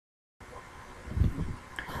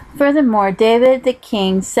Furthermore, David the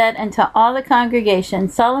king said unto all the congregation,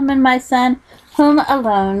 Solomon my son, whom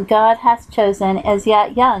alone God hath chosen, is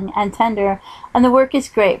yet young and tender, and the work is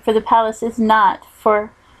great, for the palace is not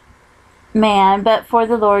for man, but for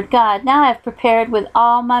the Lord God. Now I have prepared with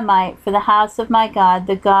all my might for the house of my God,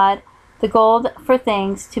 the gold for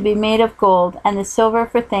things to be made of gold, and the silver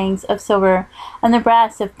for things of silver, and the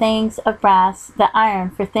brass of things of brass, the iron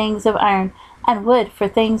for things of iron, and wood for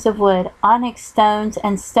things of wood, onyx stones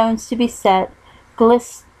and stones to be set,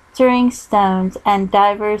 glistering stones and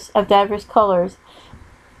divers colors,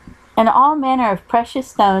 and all manner of precious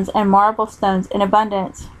stones and marble stones in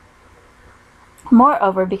abundance.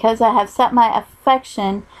 Moreover, because I have set my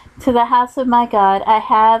affection to the house of my God, I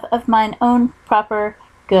have of mine own proper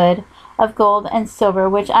good of gold and silver,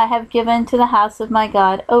 which I have given to the house of my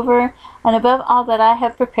God, over and above all that I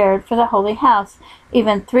have prepared for the holy house,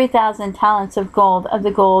 even 3,000 talents of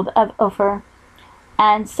the gold of Ophir,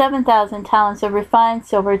 and 7,000 talents of refined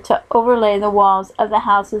silver, to overlay the walls of the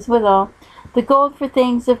houses withal, the gold for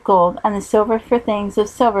things of gold, and the silver for things of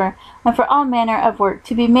silver, and for all manner of work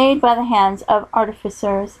to be made by the hands of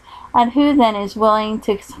artificers. And who then is willing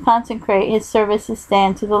to consecrate his services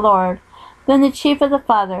stand to the Lord? Then the chief of the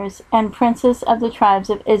fathers, and princes of the tribes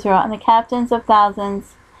of Israel, and the captains of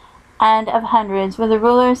thousands and of hundreds, with the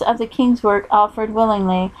rulers of the king's work, offered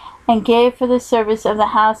willingly, and gave for the service of the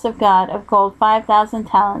house of God of gold 5,000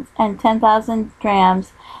 talents, and 10,000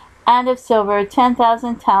 drams, and of silver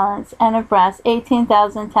 10,000 talents, and of brass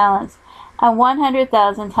 18,000 talents, and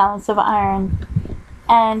 100,000 talents of iron.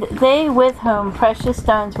 And they with whom precious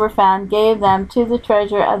stones were found gave them to the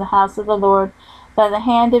treasure of the house of the Lord by the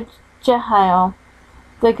hand of Jehiel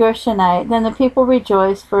the Gershonite. Then the people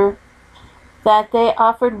rejoiced, for that they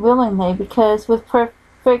offered willingly, because with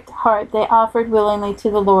perfect heart they offered willingly to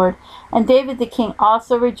the Lord. And David the king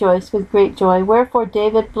also rejoiced with great joy. Wherefore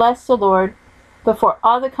David blessed the Lord before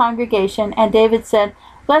all the congregation. And David said,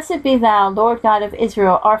 Blessed be thou, Lord God of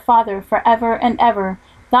Israel, our Father, forever and ever.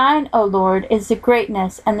 Thine, O Lord, is the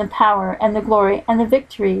greatness, and the power, and the glory, and the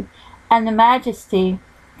victory, and the majesty.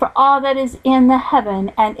 For all that is in the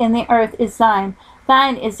heaven and in the earth is thine.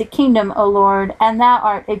 Thine is the kingdom, O Lord, and thou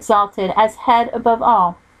art exalted as head above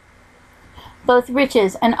all. Both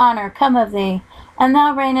riches and honor come of thee, and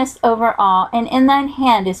thou reignest over all. And in thine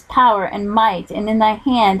hand is power and might, and in thy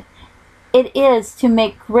hand it is to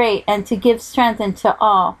make great and to give strength unto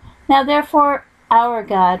all. Now therefore, our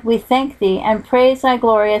God, we thank thee and praise thy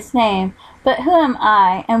glorious name. But who am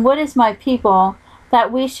I, and what is my people,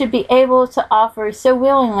 that we should be able to offer so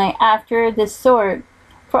willingly after this sort?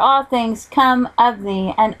 For all things come of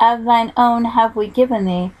thee, and of thine own have we given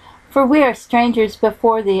thee. For we are strangers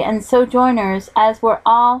before thee, and sojourners, as were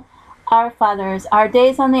all our fathers. Our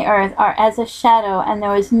days on the earth are as a shadow, and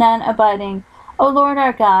there is none abiding. O Lord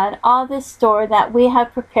our God, all this store that we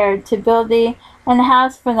have prepared to build thee an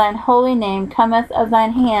house for thine holy name cometh of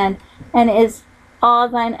thine hand, and is all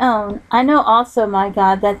thine own. I know also, my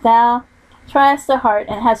God, that thou triest the heart,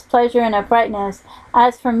 and hast pleasure in uprightness.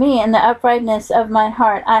 As for me, in the uprightness of mine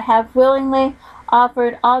heart, I have willingly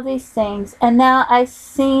offered all these things. And now I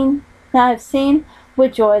have seen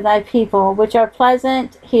with joy thy people, which are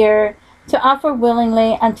pleasant here, to offer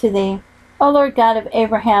willingly unto thee. O Lord God of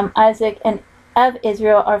Abraham, Isaac, and of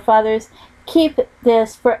Israel, our fathers, keep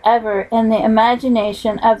this forever in the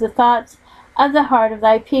imagination of the thoughts of the heart of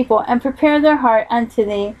thy people, and prepare their heart unto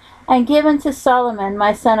thee, and give unto Solomon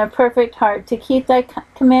my son a perfect heart, to keep thy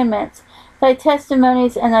commandments, thy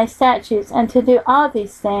testimonies, and thy statutes, and to do all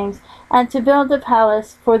these things, and to build the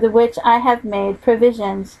palace for the which I have made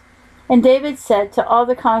provisions. And David said to all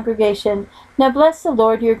the congregation, Now bless the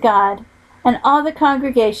Lord your God. And all the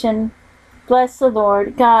congregation blessed the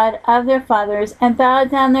Lord God of their fathers, and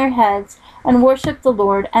bowed down their heads, and worshipped the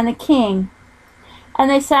Lord and the king. And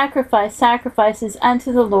they sacrificed sacrifices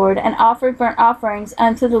unto the Lord, and offered burnt offerings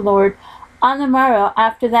unto the Lord on the morrow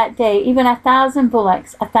after that day, even 1,000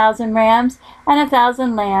 bullocks, 1,000 rams, and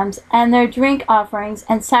 1,000 lambs, and their drink offerings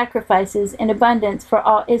and sacrifices in abundance for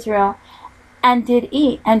all Israel, and did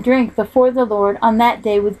eat and drink before the Lord on that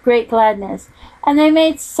day with great gladness. And they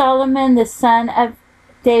made Solomon the son of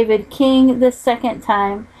David king the second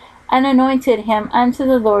time, and anointed him unto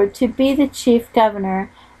the Lord to be the chief governor,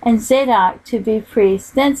 and Zadok to be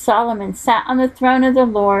priest. Then Solomon sat on the throne of the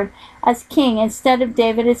Lord as king instead of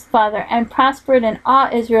David his father, and prospered, and all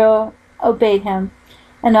Israel obeyed him.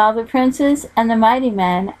 And all the princes and the mighty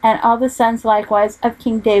men, and all the sons likewise of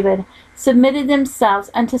King David, submitted themselves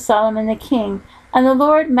unto Solomon the king. And the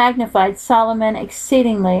Lord magnified Solomon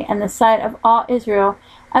exceedingly in the sight of all Israel,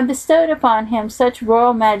 and bestowed upon him such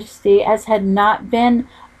royal majesty as had not been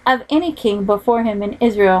of any king before him in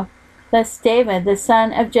Israel. Thus David, the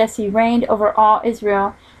son of Jesse, reigned over all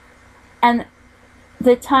Israel, and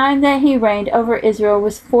the time that he reigned over Israel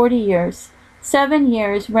was 40 years. 7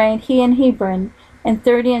 years reigned he in Hebron, and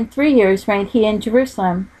 33 years reigned he in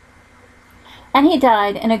Jerusalem. And he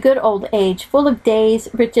died in a good old age, full of days,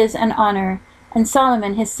 riches, and honor. And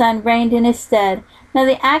Solomon his son reigned in his stead. Now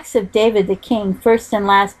the acts of David the king, first and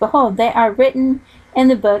last, behold, they are written in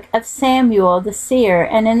the book of Samuel the seer,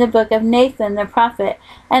 and in the book of Nathan the prophet,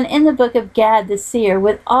 and in the book of Gad the seer,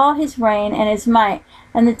 with all his reign and his might,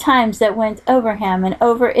 and the times that went over him, and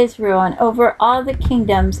over Israel, and over all the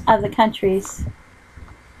kingdoms of the countries.